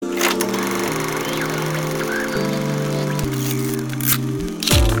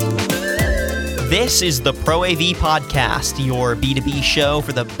This is the Pro AV Podcast, your B2B show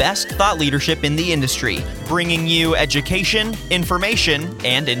for the best thought leadership in the industry, bringing you education, information,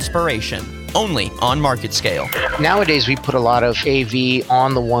 and inspiration. Only on MarketScale. Nowadays, we put a lot of AV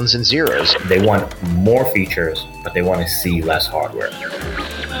on the ones and zeros. They want more features, but they want to see less hardware.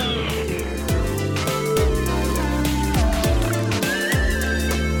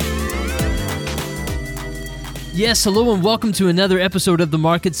 Yes, hello and welcome to another episode of the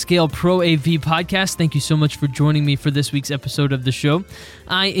MarketScale Pro AV Podcast. Thank you so much for joining me for this week's episode of the show.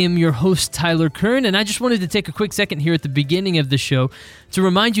 I am your host, Tyler Kern, and I just wanted to take a quick second here at the beginning of the show to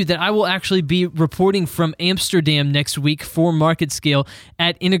remind you that I will actually be reporting from Amsterdam next week for MarketScale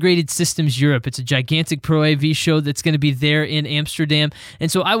at Integrated Systems Europe. It's a gigantic Pro AV show that's going to be there in Amsterdam, and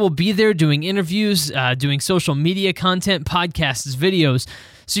so I will be there doing interviews, doing social media content, podcasts, videos.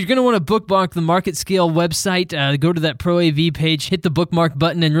 So you're going to want to bookmark the MarketScale website, go to that Pro AV page, hit the bookmark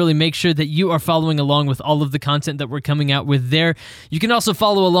button, and really make sure that you are following along with all of the content that we're coming out with there. You can also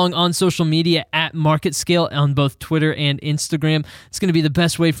follow along on social media at MarketScale on both Twitter and Instagram. It's going to be the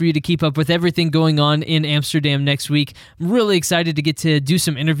best way for you to keep up with everything going on in Amsterdam next week. I'm really excited to get to do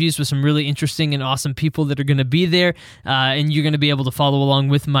some interviews with some really interesting and awesome people that are going to be there, and you're going to be able to follow along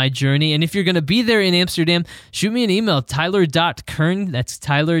with my journey. And if you're going to be there in Amsterdam, shoot me an email, tyler.kern, that's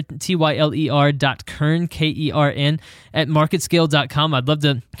Tyler, Tyler.Kern, Kern, at marketscale.com. I'd love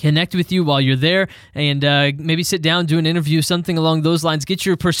to connect with you while you're there and maybe sit down, do an interview, something along those lines. Get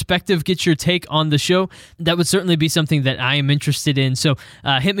your perspective, get your take on the show. That would certainly be something that I am interested in. So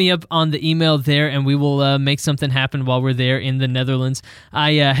hit me up on the email there and we will make something happen while we're there in the Netherlands.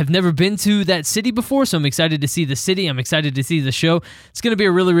 I have never been to that city before, so I'm excited to see the city. I'm excited to see the show. It's going to be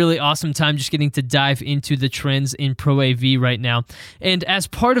a really, really awesome time just getting to dive into the trends in Pro AV right now. And as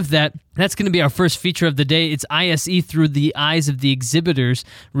part of that, that's going to be our first feature of the day. It's ISE through the eyes of the exhibitors,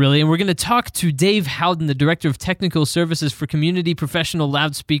 really. And we're going to talk to Dave Howden, the Director of Technical Services for Community Professional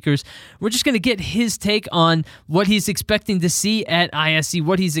Loudspeakers. We're just going to get his take on what he's expecting to see at ISE,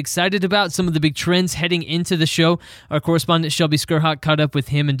 what he's excited about, some of the big trends heading into the show. Our correspondent Shelby Skurhawk caught up with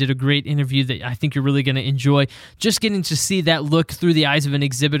him and did a great interview that I think you're really going to enjoy. Just getting to see that look through the eyes of an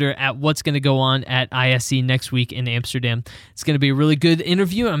exhibitor at what's going to go on at ISE next week in Amsterdam. It's going to be a really good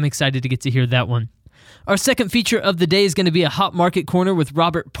interview. I'm excited to get to hear that one. Our second feature of the day is going to be a Hot Market Corner with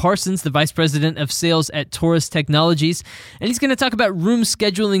Robert Parsons, the Vice President of Sales at Taurus Technologies, and he's going to talk about room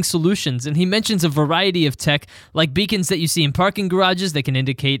scheduling solutions, and he mentions a variety of tech, like beacons that you see in parking garages that can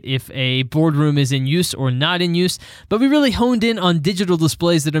indicate if a boardroom is in use or not in use, but we really honed in on digital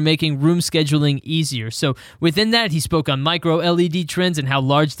displays that are making room scheduling easier. So within that, he spoke on micro LED trends and how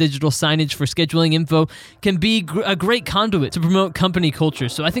large digital signage for scheduling info can be a great conduit to promote company culture.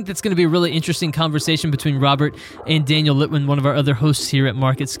 So I think that's going to be a really interesting conversation between Robert and Daniel Litwin, one of our other hosts here at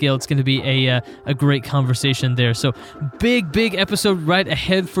MarketScale. It's going to be a great conversation there. So big episode right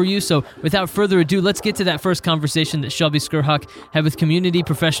ahead for you. So without further ado, let's get to that first conversation that Shelby Skurhawk had with Community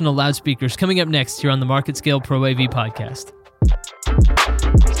Professional Loudspeakers coming up next here on the MarketScale Pro AV Podcast.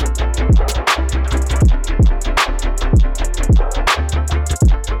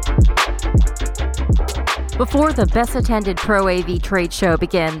 Before the best attended Pro AV trade show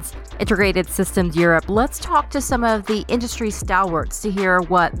begins, Integrated Systems Europe, let's talk to some of the industry stalwarts to hear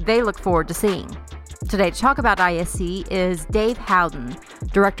what they look forward to seeing. Today to talk about ISE is Dave Howden,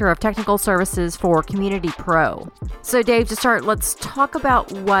 Director of Technical Services for Community Pro. So Dave, to start, let's talk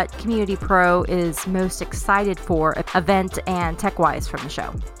about what Community Pro is most excited for, event and tech-wise, from the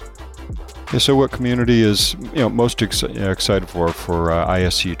show. Yeah, so what Community is most excited for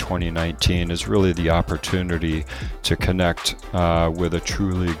ISE 2019 is really the opportunity to connect with a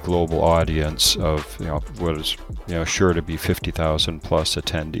truly global audience of what is sure to be 50,000 plus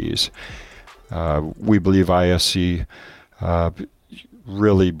attendees. We believe ISE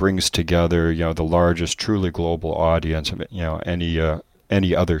really brings together the largest truly global audience of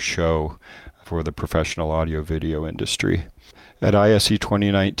any other show for the professional audio video industry. At ISE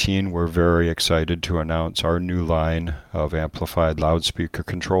 2019, we're very excited to announce our new line of amplified loudspeaker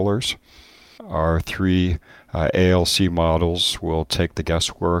controllers. Our three ALC models will take the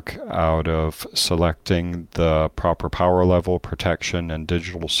guesswork out of selecting the proper power level, protection, and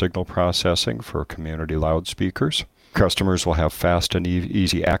digital signal processing for community loudspeakers. Customers will have fast and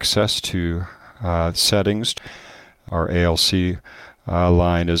easy access to settings. Our ALC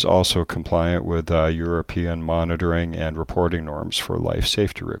line is also compliant with European monitoring and reporting norms for life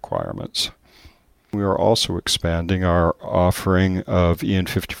safety requirements. We are also expanding our offering of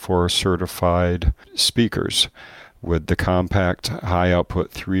EN54 certified speakers. with the compact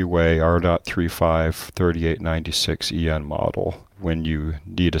high-output three-way R.35 3896 EN model when you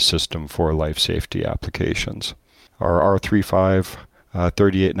need a system for life safety applications. Our R35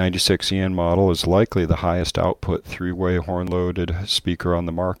 3896 EN model is likely the highest output three-way horn-loaded speaker on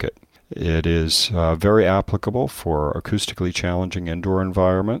the market. It is very applicable for acoustically challenging indoor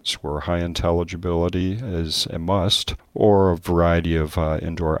environments where high intelligibility is a must, or a variety of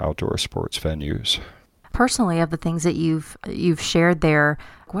indoor-outdoor sports venues. Personally, of the things that you've shared there,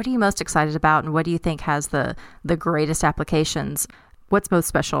 what are you most excited about, and what do you think has the greatest applications? What's most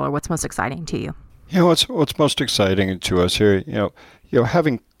special, or what's most exciting to you? What's most exciting to us here,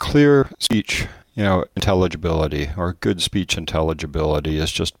 having clear speech, intelligibility, or good speech intelligibility is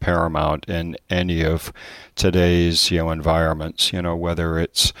just paramount in any of today's, environments, whether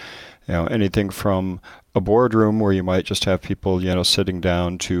it's, anything from a boardroom where you might just have people, sitting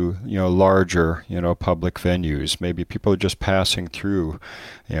down to, larger, public venues. Maybe people are just passing through,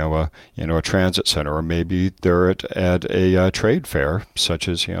 a transit center, or maybe they're at a trade fair, such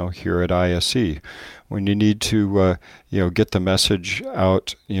as, here at ISE. When you need to, get the message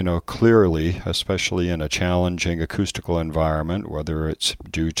out, clearly, especially in a challenging acoustical environment, whether it's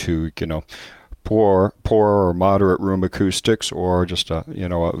due to, poor or moderate room acoustics, or just a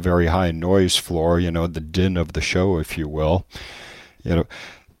very high noise floor, the din of the show, if you will. The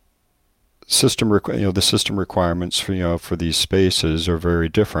system requirements for these spaces are very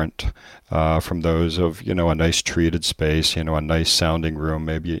different from those of a nice treated space, a nice sounding room,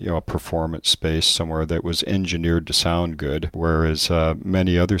 maybe a performance space somewhere that was engineered to sound good. Whereas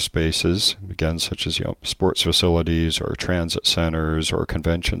many other spaces, again, such as sports facilities or transit centers or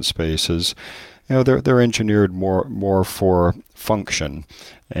convention spaces, they're engineered more for function.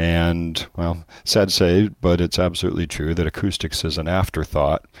 And, well, sad to say, but it's absolutely true that acoustics is an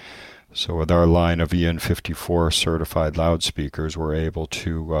afterthought. So with our line of EN54 certified loudspeakers, we're able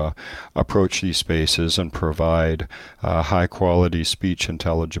to approach these spaces and provide high quality speech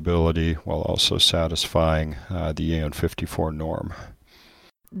intelligibility while also satisfying the EN54 norm.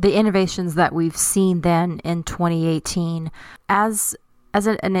 The innovations that we've seen then in 2018, as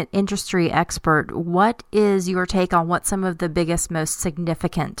an industry expert, what is your take on what some of the biggest, most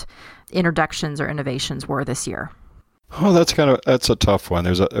significant introductions or innovations were this year? Oh, that's a tough one.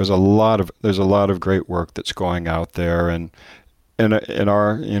 There's a lot of great work that's going out there, and in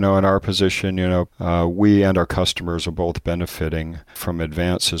our position, we and our customers are both benefiting from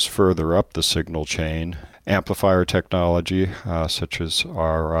advances further up the signal chain. Amplifier technology, such as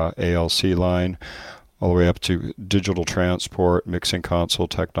our ALC line, all the way up to digital transport, mixing console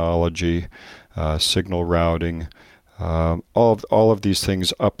technology, signal routing, all of these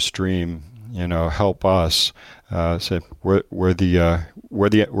things upstream, help us. Say we're the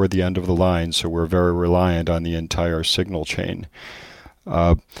end of the line, so we're very reliant on the entire signal chain.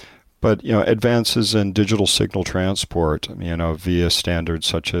 But advances in digital signal transport, via standards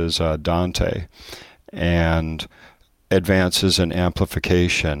such as Dante, and advances in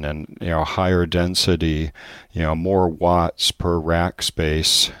amplification and higher density, more watts per rack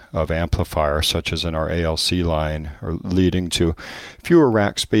space of amplifier, such as in our ALC line, are leading to fewer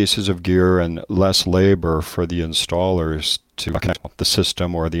rack spaces of gear and less labor for the installers to connect the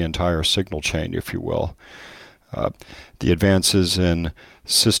system or the entire signal chain, if you will. The advances in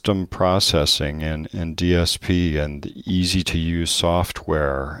system processing and DSP and easy-to-use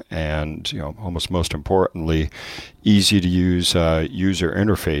software, and almost most importantly, easy-to-use user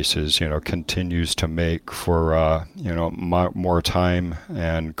interfaces, continues to make for more time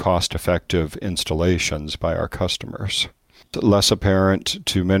and cost-effective installations by our customers. Less apparent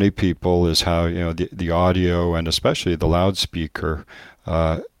to many people is how the audio and especially the loudspeaker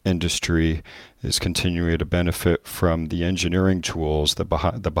industry is continuing to benefit from the engineering tools, the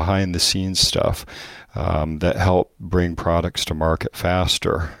behind the scenes stuff that help bring products to market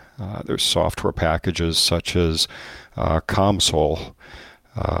faster. There's software packages such as COMSOL,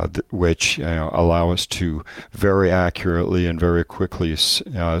 which allow us to very accurately and very quickly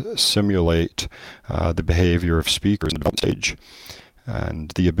simulate the behavior of speakers in the development stage,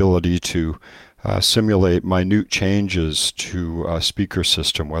 and the ability to simulate minute changes to a speaker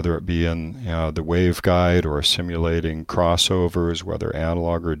system, whether it be in the waveguide or simulating crossovers, whether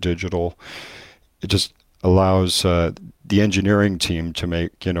analog or digital. It just allows the engineering team to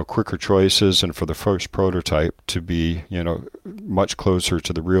make quicker choices, and for the first prototype to be much closer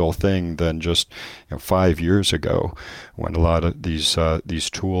to the real thing than just 5 years ago, when a lot of these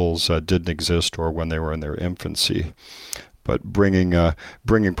tools didn't exist or when they were in their infancy. But bringing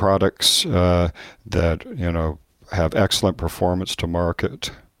products that have excellent performance to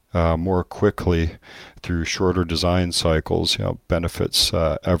market more quickly through shorter design cycles, benefits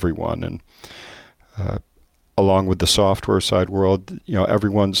everyone. And along with the software side world,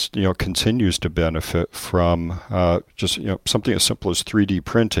 everyone's, continues to benefit from just, something as simple as 3D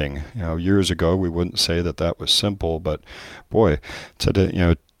printing. Years ago, we wouldn't say that was simple, but boy,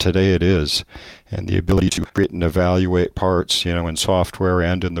 today it is. And the ability to create and evaluate parts, in software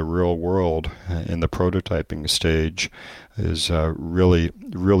and in the real world, in the prototyping stage, is really,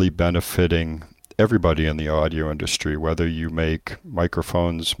 really benefiting everybody in the audio industry, whether you make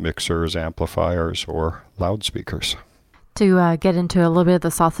microphones, mixers, amplifiers, or loudspeakers. To get into a little bit of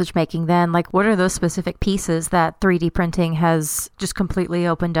the sausage making then, what are those specific pieces that 3D printing has just completely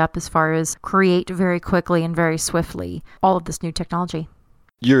opened up as far as create very quickly and very swiftly all of this new technology?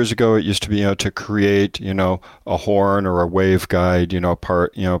 Years ago, it used to be, to create, a horn or a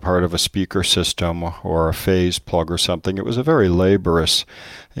waveguide, part of a speaker system or a phase plug or something. It was a very laborious,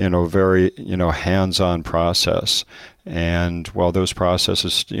 very, hands-on process. And while those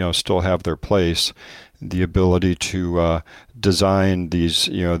processes, still have their place, the ability to design these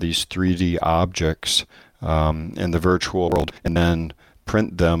 3D objects in the virtual world and then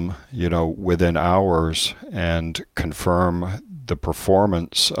print them, within hours and confirm the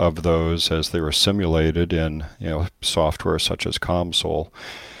performance of those as they were simulated in software such as COMSOL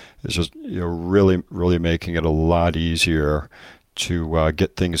is just really, really making it a lot easier to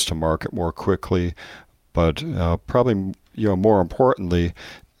get things to market more quickly, but probably more importantly,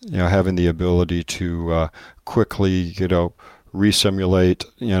 having the ability to quickly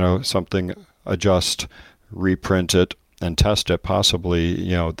resimulate something, adjust, reprint it, and test it possibly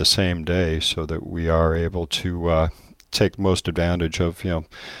the same day, so that we are able to take most advantage of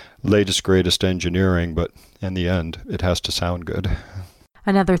latest greatest engineering, but in the end it has to sound good.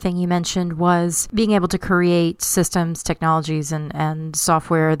 Another thing you mentioned was being able to create systems, technologies, and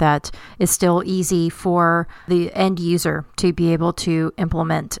software that is still easy for the end user to be able to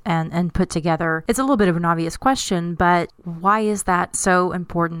implement and put together. It's a little bit of an obvious question, but why is that so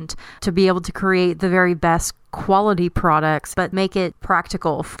important to be able to create the very best quality products, but make it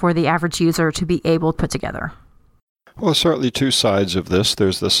practical for the average user to be able to put together? Well, certainly two sides of this.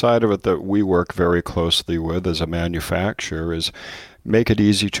 There's the side of it that we work very closely with as a manufacturer, is make it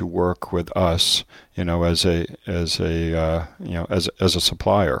easy to work with us, as a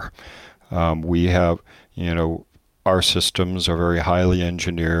supplier. We have, our systems are very highly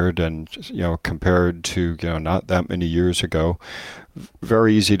engineered, and compared to not that many years ago,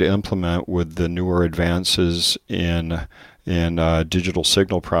 very easy to implement with the newer advances in digital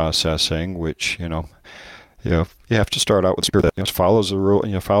signal processing, which you have to start out with that follows the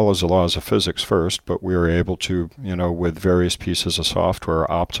rule, follows the laws of physics first, but we are able to, with various pieces of software,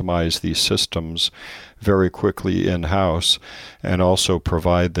 optimize these systems very quickly in-house, and also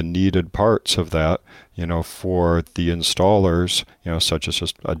provide the needed parts of that, for the installers, such as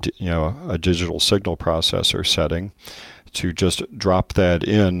just a digital signal processor setting, to just drop that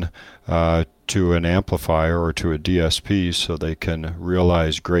in to an amplifier or to a DSP so they can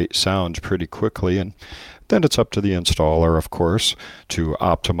realize great sound pretty quickly. And then it's up to the installer, of course, to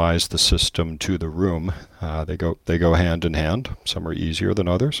optimize the system to the room. They go hand in hand. Some are easier than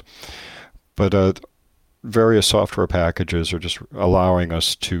others. But various software packages are just allowing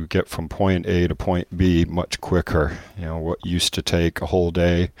us to get from point A to point B much quicker. What used to take a whole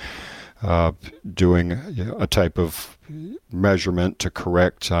day doing a type of measurement to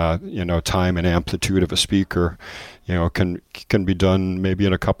correct time and amplitude of a speaker can be done maybe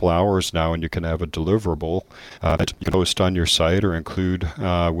in a couple hours now, and you can have a deliverable that you can post on your site or include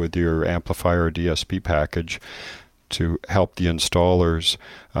with your amplifier or DSP package to help the installers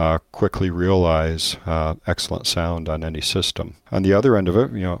quickly realize excellent sound on any system. On the other end of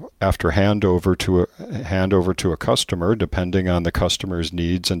it, after handover to a customer, depending on the customer's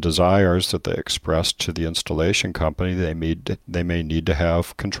needs and desires that they express to the installation company, they may need to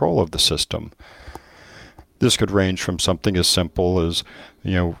have control of the system. This could range from something as simple as,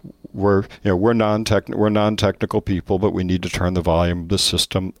 we're non-technical people, but we need to turn the volume of the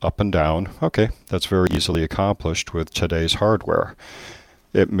system up and down. Okay, that's very easily accomplished with today's hardware.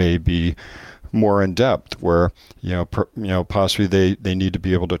 It may be more in depth, where possibly they need to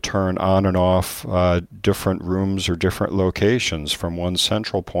be able to turn on and off different rooms or different locations from one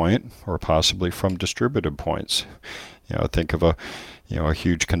central point, or possibly from distributed points. Think of a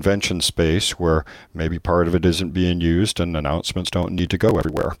huge convention space where maybe part of it isn't being used and announcements don't need to go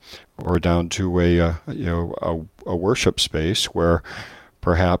everywhere, or down to a worship space where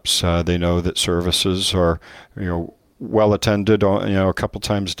perhaps they know that services are well attended a couple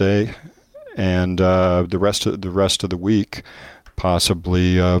times a day, and the rest of the week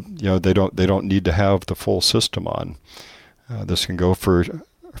possibly, they don't need to have the full system on. This can go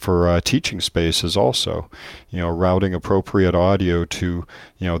for teaching spaces also, routing appropriate audio to,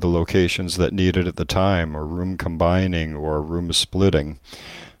 the locations that need it at the time, or room combining or room splitting.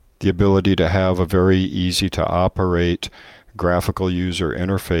 The ability to have a very easy to operate graphical user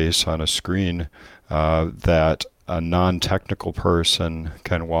interface on a screen that a non-technical person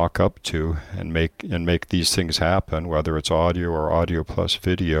can walk up to and make these things happen, whether it's audio or audio plus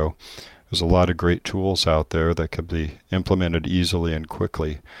video. There's a lot of great tools out there that can be implemented easily and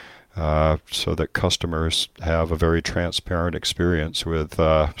quickly, so that customers have a very transparent experience with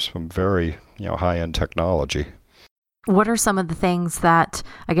some very high-end technology. What are some of the things that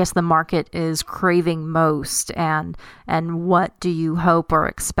I guess the market is craving most, and what do you hope or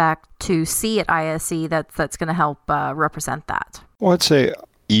expect to see at ISE that's going to help represent that? Well, I'd say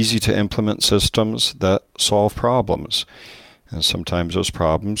easy to implement systems that solve problems. And sometimes those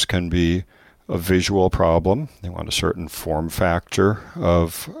problems can be a visual problem. They want a certain form factor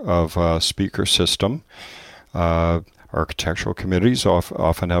of a speaker system. Architectural committees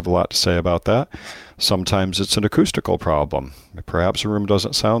often have a lot to say about that. Sometimes it's an acoustical problem. Perhaps a room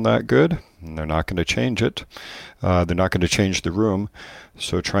doesn't sound that good, and they're not going to change it. They're not going to change the room.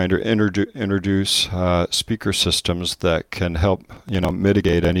 So trying to introduce speaker systems that can help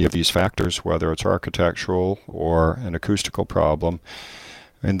mitigate any of these factors, whether it's architectural or an acoustical problem.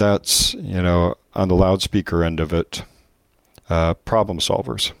 And that's, on the loudspeaker end of it, problem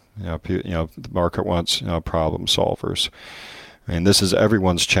solvers. The market wants problem solvers. And this is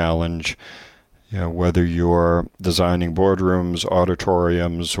everyone's challenge, whether you're designing boardrooms,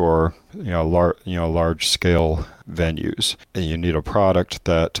 auditoriums, or large scale venues. And you need a product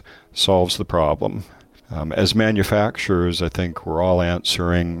that solves the problem. As manufacturers, I think we're all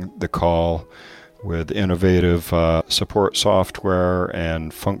answering the call with innovative support software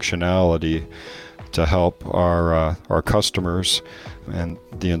and functionality to help our customers and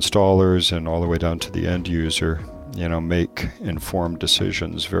the installers and all the way down to the end user, make informed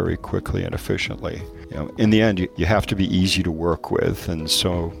decisions very quickly and efficiently. In the end, you have to be easy to work with, and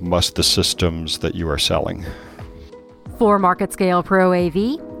so must the systems that you are selling. For MarketScale Pro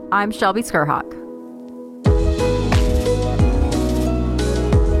AV, I'm Shelby Skrhak.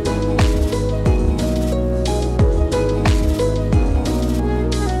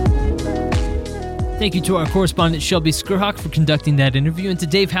 Thank you to our correspondent Shelby Skrhak for conducting that interview, and to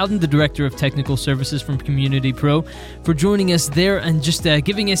Dave Howden, the Director of Technical Services from Community Pro, for joining us there and just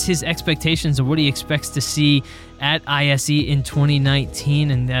giving us his expectations of what he expects to see at ISE in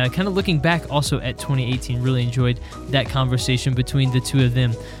 2019, and kind of looking back also at 2018. Really enjoyed that conversation between the two of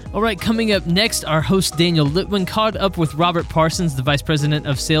them. All right, coming up next, our host Daniel Litwin caught up with Robert Parsons, the Vice President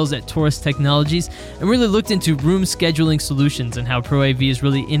of Sales at Taurus Technologies, and really looked into room scheduling solutions and how Pro AV is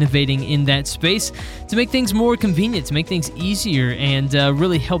really innovating in that space to make things more convenient, to make things easier, and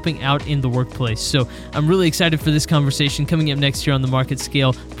really helping out in the workplace. So I'm really excited for this conversation coming up next here on the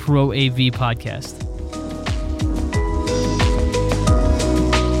MarketScale Pro AV podcast.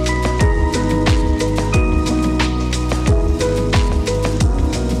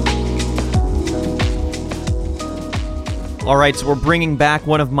 All right, so we're bringing back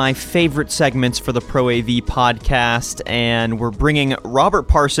one of my favorite segments for the Pro AV podcast, and we're bringing Robert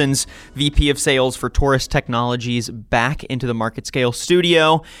Parsons, VP of Sales for Taurus Technologies, back into the MarketScale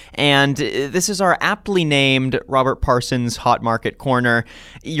studio. And this is our aptly named Robert Parsons Hot Market Corner.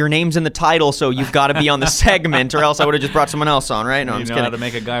 Your name's in the title, so you've got to be on the segment, or else I would have just brought someone else on, right? No, I'm just kidding. How to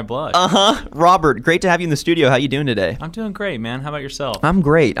make a guy blush. Robert, great to have you in the studio. How you doing today? I'm doing great, man. How about yourself? I'm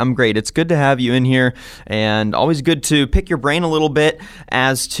great. It's good to have you in here, and always good to pick your brain a little bit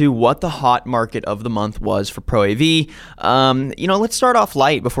as to what the hot market of the month was for Pro AV. Let's start off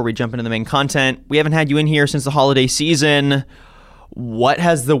light before we jump into the main content. We haven't had you in here since the holiday season. What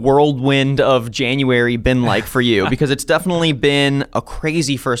has the whirlwind of January been like for you? Because it's definitely been a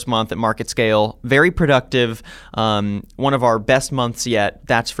crazy first month at MarketScale. Very productive. One of our best months yet,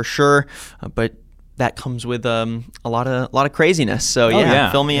 that's for sure. But that comes with a lot of craziness. So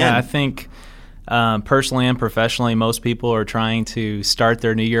fill me in. I think personally and professionally, most people are trying to start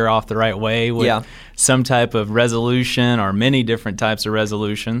their new year off the right way with some type of resolution or many different types of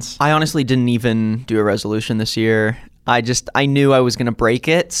resolutions. I honestly didn't even do a resolution this year. I knew I was going to break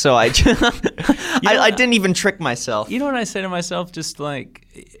it, so I didn't even trick myself. You know what I say to myself? Just like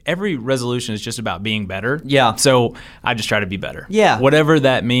every resolution is just about being better. Yeah. So I just try to be better. Yeah. Whatever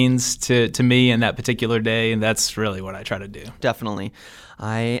that means to me in that particular day, and that's really what I try to do. Definitely.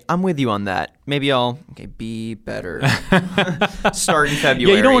 I'm with you on that. Maybe I'll be better. Start in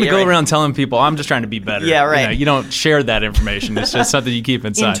February. Yeah, you don't want to go around telling people, I'm just trying to be better. Yeah, right. You don't share that information. It's just something you keep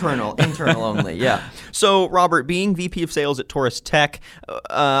inside. Internal only, yeah. So, Robert, being VP of Sales at Taurus Tech,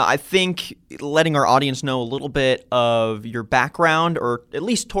 I think letting our audience know a little bit of your background, or at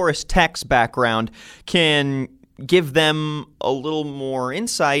least Taurus Tech's background, can give them a little more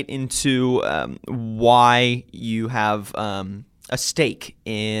insight into why you have a stake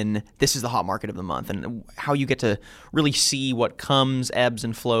in this is the hot market of the month, and how you get to really see what comes, ebbs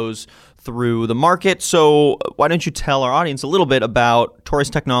and flows through the market. So why don't you tell our audience a little bit about Taurus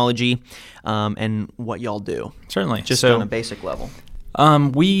Technology and what y'all do? Certainly. Just on a basic level.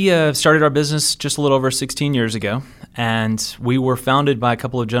 We started our business just a little over 16 years ago, and we were founded by a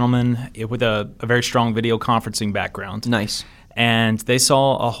couple of gentlemen with a very strong video conferencing background. Nice. And they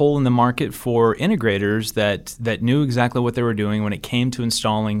saw a hole in the market for integrators that knew exactly what they were doing when it came to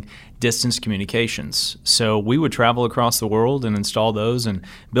installing distance communications. So we would travel across the world and install those, and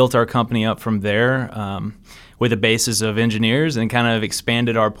built our company up from there with a basis of engineers, and kind of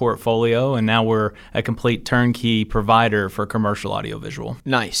expanded our portfolio. And now we're a complete turnkey provider for commercial audiovisual.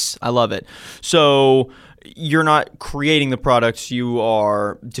 Nice. I love it. So you're not creating the products, you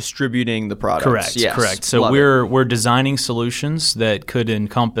are distributing the products. Correct. Yes. Correct. So we're designing solutions that could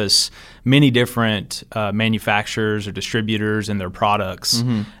encompass many different manufacturers or distributors and their products,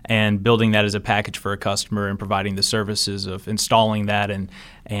 and building that as a package for a customer, and providing the services of installing that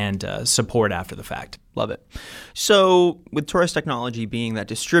and support after the fact. Love it. So with Taurus Technology being that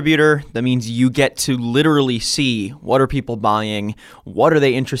distributor, that means you get to literally see what are people buying, what are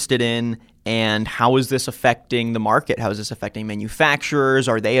they interested in, and how is this affecting the market? How is this affecting manufacturers?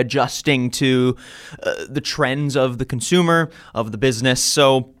 Are they adjusting to the trends of the consumer, of the business?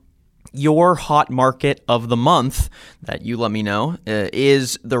 So your hot market of the month that you let me know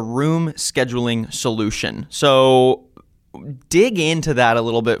is the room scheduling solution. So dig into that a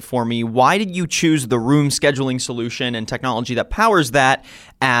little bit for me. Why did you choose the room scheduling solution and technology that powers that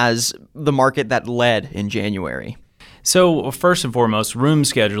as the market that led in January? So first and foremost, room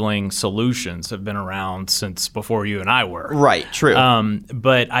scheduling solutions have been around since before you and I were. Right, true.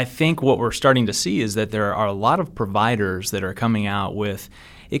 But I think what we're starting to see is that there are a lot of providers that are coming out with,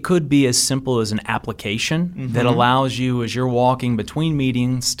 it could be as simple as an application that allows you, as you're walking between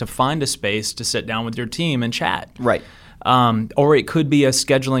meetings, to find a space to sit down with your team and chat. Right. Or it could be a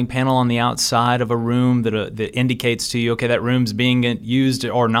scheduling panel on the outside of a room that indicates to you, okay, that room's being used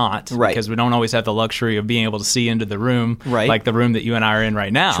or not. Right. Because we don't always have the luxury of being able to see into the room, right, like the room that you and I are in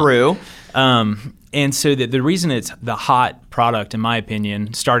right now. True. And so the reason it's the hot product, in my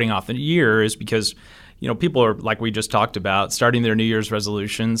opinion, starting off the year is because people are, like we just talked about, starting their New Year's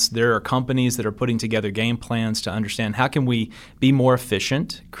resolutions. There are companies that are putting together game plans to understand how can we be more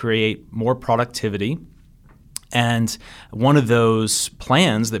efficient, create more productivity. And one of those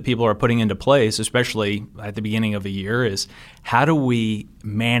plans that people are putting into place, especially at the beginning of a year, is how do we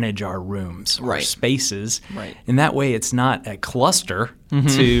manage our rooms, our spaces? Right. And that way it's not a cluster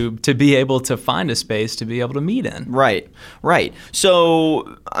to be able to find a space to be able to meet in. Right, right.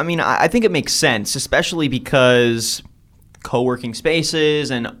 So, I think it makes sense, especially because co-working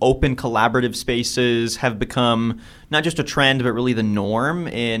spaces and open collaborative spaces have become not just a trend, but really the norm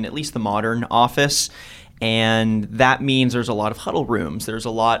in at least the modern office. And that means there's a lot of huddle rooms, there's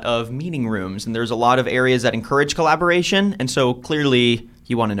a lot of meeting rooms, and there's a lot of areas that encourage collaboration. And so clearly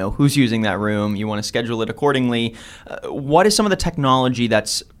you want to know who's using that room, you want to schedule it accordingly. What is some of the technology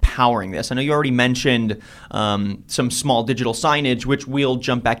that's powering this? I know you already mentioned some small digital signage, which we'll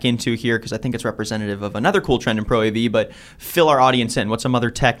jump back into here because I think it's representative of another cool trend in Pro AV, but fill our audience in. What's some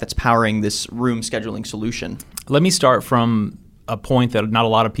other tech that's powering this room scheduling solution? Let me start from a point that not a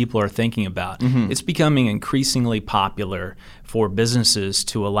lot of people are thinking about. It's becoming increasingly popular for businesses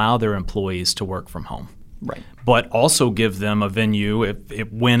to allow their employees to work from home. Right. But also give them a venue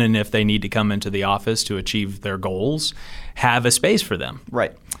when and if they need to come into the office to achieve their goals, have a space for them.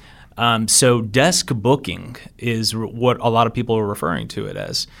 Right. So desk booking is what a lot of people are referring to it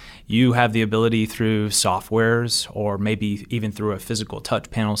as. You have the ability through softwares or maybe even through a physical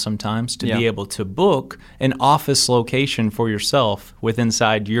touch panel sometimes to be able to book an office location for yourself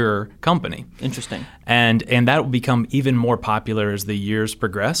inside your company. Interesting. And that will become even more popular as the years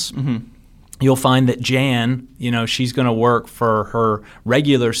progress. You'll find that Jan, she's going to work for her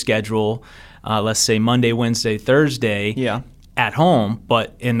regular schedule, let's say Monday, Wednesday, Thursday. Yeah. at home,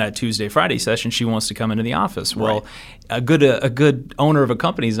 but in that Tuesday, Friday session, she wants to come into the office. Well, a good owner of a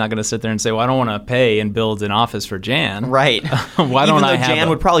company is not going to sit there and say, well, I don't want to pay and build an office for Jan. Right. Why don't I have Jan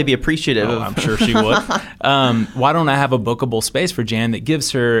would probably be appreciative of. I'm sure she would. Why don't I have a bookable space for Jan that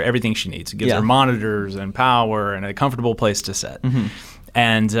gives her everything she needs? It gives her monitors and power and a comfortable place to sit.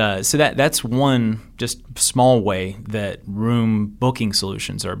 And so that's one just small way that room booking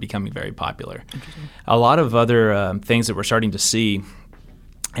solutions are becoming very popular. A lot of other things that we're starting to see,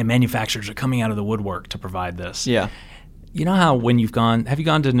 and manufacturers are coming out of the woodwork to provide this. Yeah. You know how when have you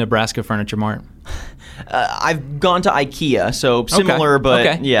gone to Nebraska Furniture Mart? I've gone to IKEA, so similar,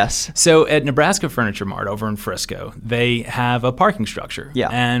 but yes. So at Nebraska Furniture Mart over in Frisco, they have a parking structure. Yeah.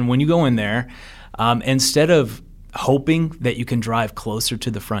 And when you go in there, instead of hoping that you can drive closer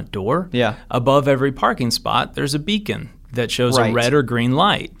to the front door, above every parking spot, there's a beacon that shows a red or green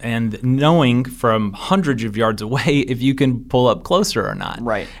light, and knowing from hundreds of yards away if you can pull up closer or not.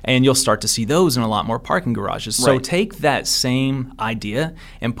 Right. And you'll start to see those in a lot more parking garages. So take that same idea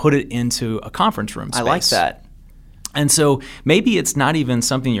and put it into a conference room space. I like that. And so maybe it's not even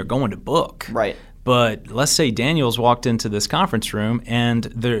something you're going to book. Right. But let's say Daniel's walked into this conference room and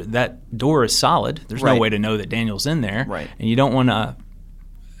that door is solid. There's no way to know that Daniel's in there. Right. And you don't want to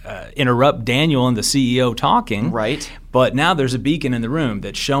interrupt Daniel and the CEO talking. Right. But now there's a beacon in the room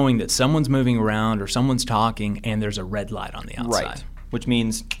that's showing that someone's moving around or someone's talking, and there's a red light on the outside. Right. Which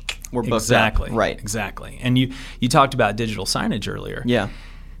means we're booked Exactly. up. Right. Exactly. And you talked about digital signage earlier. Yeah.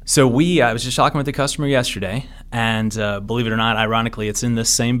 So I was just talking with a customer yesterday, and believe it or not, ironically, it's in this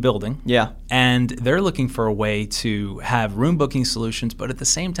same building. Yeah. And they're looking for a way to have room booking solutions, but at the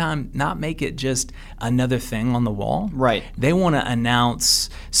same time, not make it just another thing on the wall. Right. They want to announce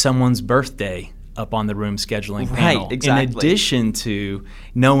someone's birthday up on the room scheduling panel. Right, exactly. In addition to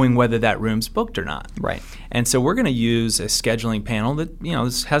knowing whether that room's booked or not. Right. And so we're going to use a scheduling panel that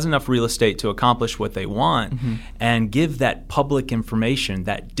has enough real estate to accomplish what they want, and give that public information,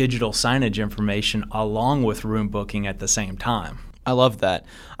 that digital signage information, along with room booking at the same time. I love that.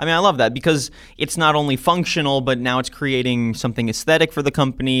 I mean, I love that because it's not only functional, but now it's creating something aesthetic for the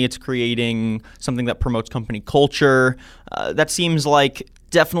company. It's creating something that promotes company culture. That seems like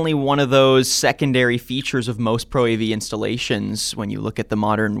definitely one of those secondary features of most Pro AV installations when you look at the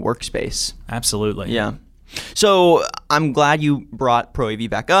modern workspace. Absolutely. Yeah. So I'm glad you brought Pro AV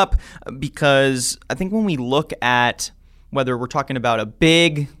back up, because I think when we look at whether we're talking about a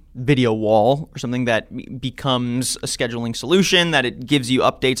big video wall or something that becomes a scheduling solution, that it gives you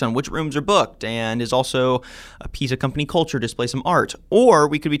updates on which rooms are booked and is also a piece of company culture, display some art, or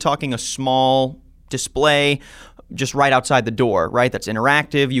we could be talking a small display just right outside the door, right? That's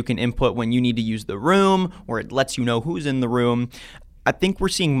interactive. You can input when you need to use the room, or it lets you know who's in the room. I think we're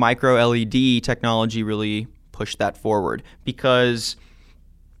seeing micro LED technology really push that forward, because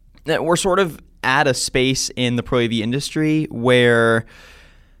we're sort of at a space in the Pro AV industry where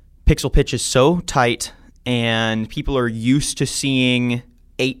pixel pitch is so tight and people are used to seeing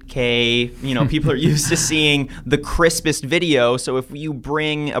 8K, people are used to seeing the crispest video. So if you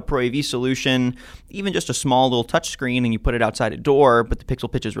bring a Pro AV solution, even just a small little touch screen, and you put it outside a door, but the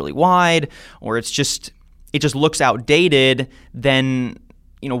pixel pitch is really wide, or it just looks outdated, then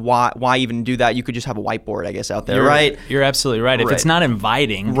why even do that? You could just have a whiteboard, I guess, out there, right? You're absolutely right. If it's not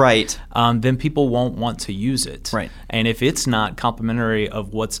inviting, right, then people won't want to use it. Right. And if it's not complimentary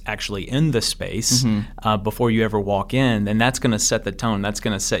of what's actually in the space before you ever walk in, then that's going to set the tone. That's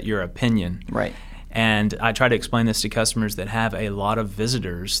going to set your opinion. Right. And I try to explain this to customers that have a lot of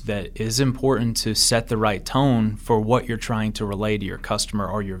visitors, that it is important to set the right tone for what you're trying to relay to your customer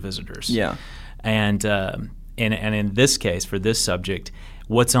or your visitors. Yeah. And in this case, for this subject,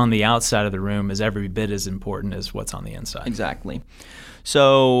 what's on the outside of the room is every bit as important as what's on the inside. Exactly.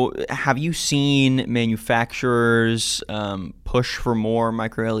 So have you seen manufacturers push for more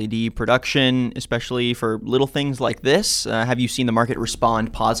micro LED production, especially for little things like this? Have you seen the market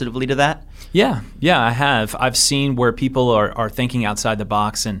respond positively to that? Yeah, I have. I've seen where people are thinking outside the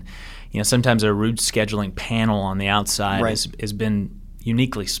box, and sometimes a room scheduling panel on the outside has been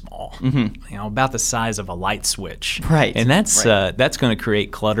uniquely small, about the size of a light switch. Right. And that's going to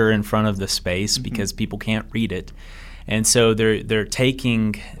create clutter in front of the space because people can't read it. And so they're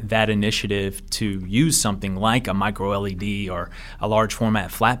taking that initiative to use something like a micro LED or a large format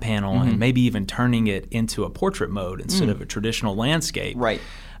flat panel, and maybe even turning it into a portrait mode instead of a traditional landscape. Right.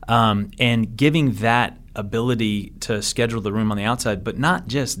 And giving that ability to schedule the room on the outside, but not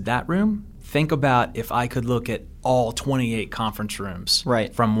just that room. think about if I could look at all 28 conference rooms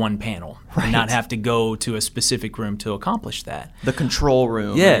Right. from one panel and not have to go to a specific room to accomplish that. The control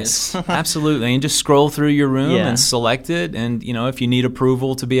room. Yes, absolutely. And just scroll through your room Yeah. and select it. And, if you need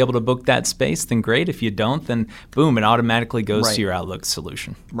approval to be able to book that space, then great. If you don't, then boom, it automatically goes Right. to your Outlook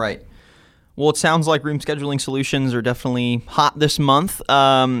solution. Right. Well, it sounds like room scheduling solutions are definitely hot this month.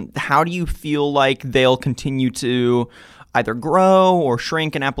 How do you feel like they'll continue to either grow or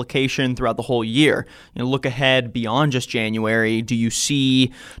shrink in application throughout the whole year? Look ahead beyond just January. Do you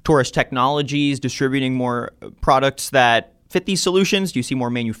see Taurus Technologies distributing more products that fit these solutions? Do you see more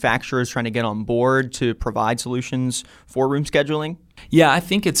manufacturers trying to get on board to provide solutions for room scheduling? Yeah, I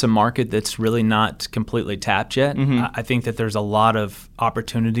think it's a market that's really not completely tapped yet. Mm-hmm. I think that there's a lot of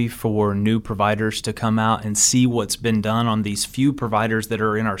opportunity for new providers to come out and see what's been done on these few providers that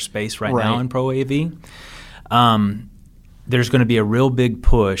are in our space right now Right. in Pro AV. There's going to be a real big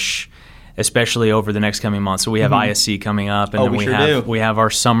push, especially over the next coming months. So we have ISC coming up, and Oh, then we sure do. we have our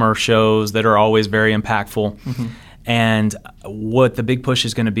summer shows that are always very impactful. And what the big push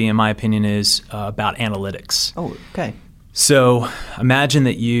is going to be, in my opinion, is about analytics. Oh, okay. So imagine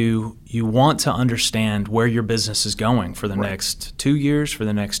that you want to understand where your business is going for the next 2 years, for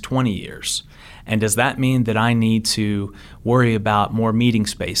the next 20 years. And does that mean that I need to worry about more meeting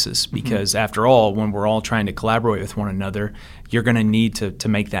spaces? Because after all, when we're all trying to collaborate with one another, you're going to need to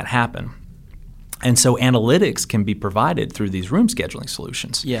make that happen. And so analytics can be provided through these room scheduling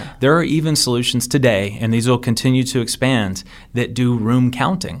solutions. Yeah. There are even solutions today, and these will continue to expand, that do room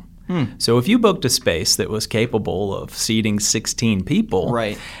counting. So if you booked a space that was capable of seating 16 people,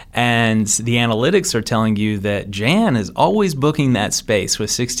 Right. and the analytics are telling you that Jan is always booking that space with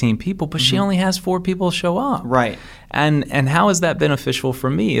 16 people, but she only has 4 people show up. Right. And how is that beneficial for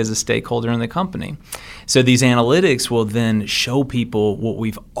me as a stakeholder in the company? So these analytics will then show people what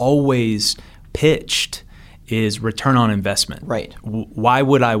we've always pitched is return on investment. Right. Why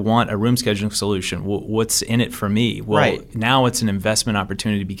would I want a room scheduling solution? What's in it for me? Well, Right. now it's an investment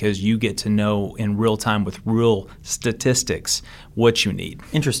opportunity because you get to know in real time with real statistics what you need.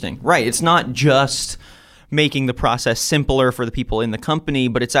 Interesting. Right. It's not just making the process simpler for the people in the company,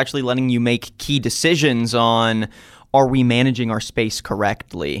 but it's actually letting you make key decisions on, are we managing our space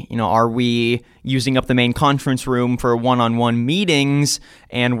correctly? Are we using up the main conference room for one-on-one meetings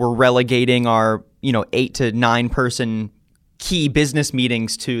and we're relegating our, 8 to 9 person key business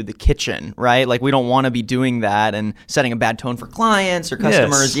meetings to the kitchen, right? Like, we don't want to be doing that and setting a bad tone for clients or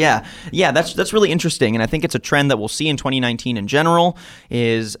customers. Yes. Yeah, that's really interesting, and I think it's a trend that we'll see in 2019 in general.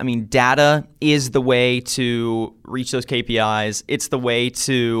 Data is the way to reach those KPIs. It's the way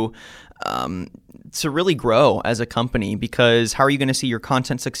to really grow as a company, because how are you going to see your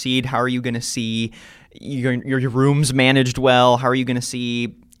content succeed? How are you going to see your rooms managed well? How are you going to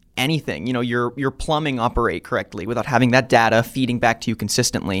see anything, your plumbing operate correctly without having that data feeding back to you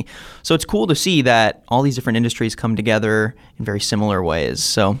consistently? So it's cool to see that all these different industries come together in very similar ways.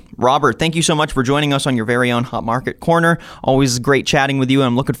 So Robert, thank you so much for joining us on your very own Hot Market Corner. Always great chatting with you, and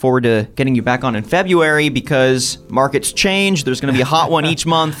I'm looking forward to getting you back on in February, because markets change. There's going to be a hot one each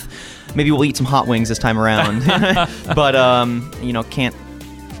month. Maybe we'll eat some hot wings this time around. But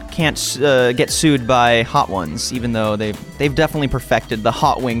can't get sued by Hot Ones, even though they've definitely perfected the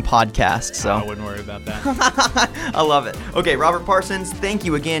Hot Wing podcast. So I wouldn't worry about that. I love it. Okay, Robert Parsons, thank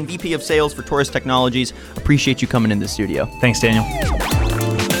you again, VP of Sales for Taurus Technologies. Appreciate you coming in the studio. Thanks, Daniel.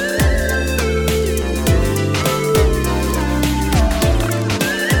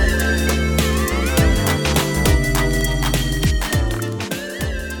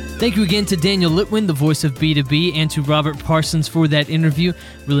 Thank you again to Daniel Litwin, the voice of B2B, and to Robert Parsons for that interview.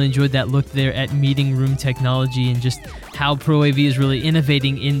 Really enjoyed that look there at meeting room technology and just how Pro AV is really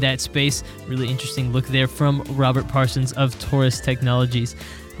innovating in that space. Really interesting look there from Robert Parsons of Taurus Technologies.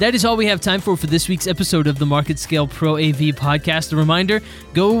 That is all we have time for this week's episode of the Market Scale Pro AV podcast. A reminder,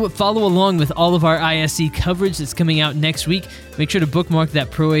 go follow along with all of our ISE coverage that's coming out next week. Make sure to bookmark that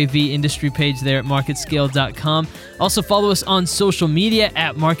Pro AV industry page there at marketscale.com. Also follow us on social media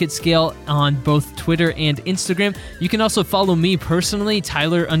at MarketScale on both Twitter and Instagram. You can also follow me personally,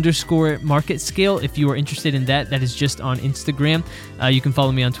 Tyler_MarketScale, if you are interested in that. That is just on Instagram. You can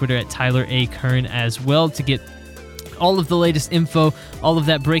follow me on Twitter at Tyler A. Kern as well to get all of the latest info, all of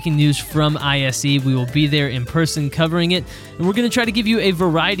that breaking news from ISE. We will be there in person covering it, and we're going to try to give you a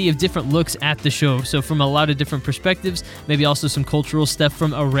variety of different looks at the show. So from a lot of different perspectives, maybe also some cultural stuff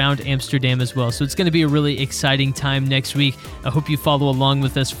from around Amsterdam as well. So it's going to be a really exciting time next week. I hope you follow along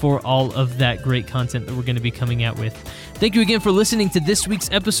with us for all of that great content that we're going to be coming out with. Thank you again for listening to this week's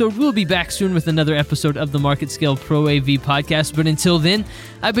episode. We'll be back soon with another episode of the Market Scale Pro AV podcast. But until then,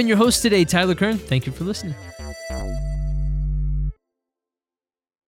 I've been your host today, Tyler Kern. Thank you for listening.